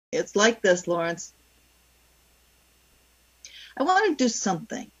It's like this, Lawrence. I want to do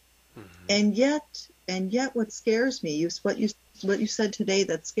something. Mm-hmm. And yet what scares me, what you said today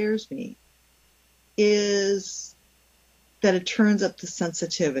that scares me, is that it turns up the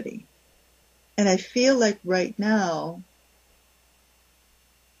sensitivity. And I feel like right now,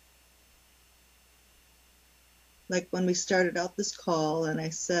 like when we started out this call and I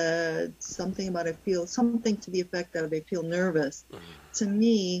said something about I feel something to the effect of I feel nervous, to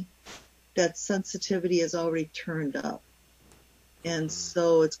me, that sensitivity is already turned up. And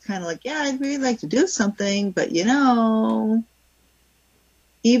so it's kind of like, yeah, I'd really like to do something, but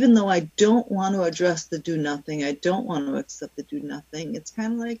even though I don't want to address the do nothing, I don't want to accept the do nothing. It's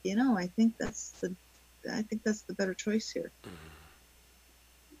kind of like, I think that's the better choice here.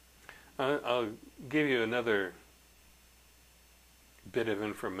 I'll give you another bit of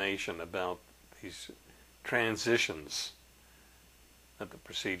information about these transitions that the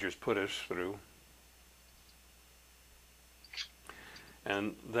procedures put us through.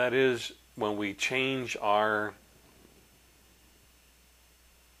 And that is when we change our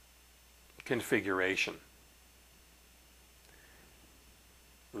configuration.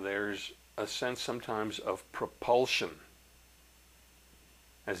 There's a sense sometimes of propulsion,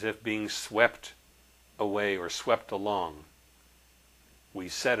 as if being swept away or swept along. We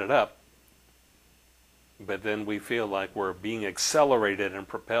set it up, but then we feel like we're being accelerated and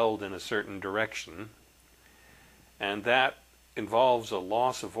propelled in a certain direction. And that involves a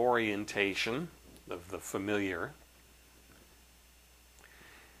loss of orientation of the familiar,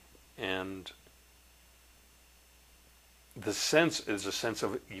 and the sense is a sense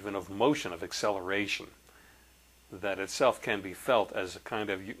of even of motion, of acceleration, that itself can be felt as a kind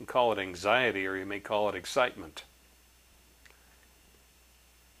of, you can call it anxiety or you may call it excitement.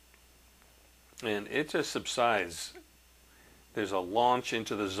 And it just subsides. There's a launch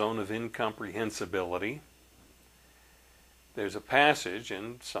into the zone of incomprehensibility. There's a passage,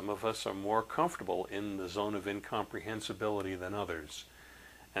 and some of us are more comfortable in the zone of incomprehensibility than others.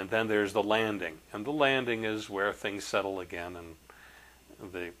 And then there's the landing. And the landing is where things settle again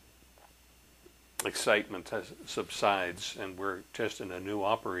and the excitement subsides and we're just in a new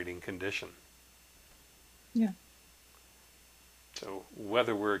operating condition. Yeah. So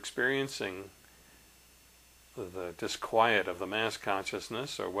whether we're experiencing the disquiet of the mass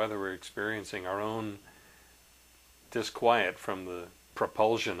consciousness or whether we're experiencing our own disquiet from the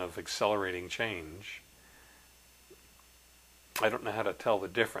propulsion of accelerating change, I don't know how to tell the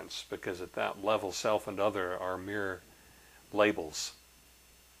difference, because at that level self and other are mere labels.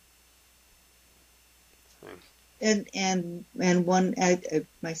 And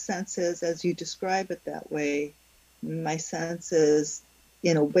my sense is, as you describe it that way, my sense is,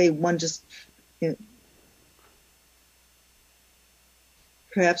 in a way, one just,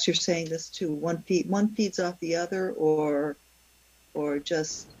 perhaps you're saying this too, one feeds off the other, or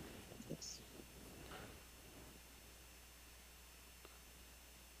just.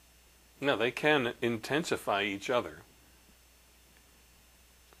 No, they can intensify each other.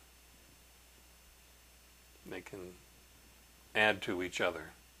 They can add to each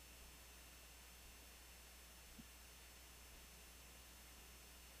other.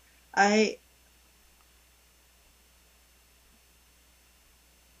 My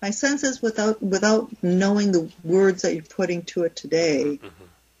sense is, without knowing the words that you're putting to it today,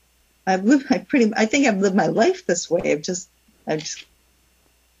 Mm-hmm. I think I've lived my life this way. I've just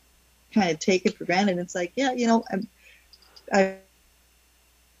kind of take it for granted. It's like, yeah, I've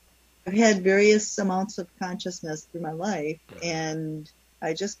had various amounts of consciousness through my life, and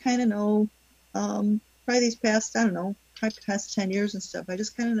I just kind of know, probably these past, I don't know, probably past 10 years and stuff, I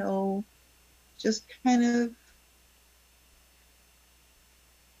just kind of know, just kind of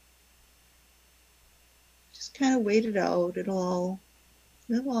wait it out. It'll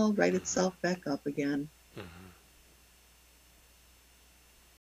all write itself back up again. Mm-hmm.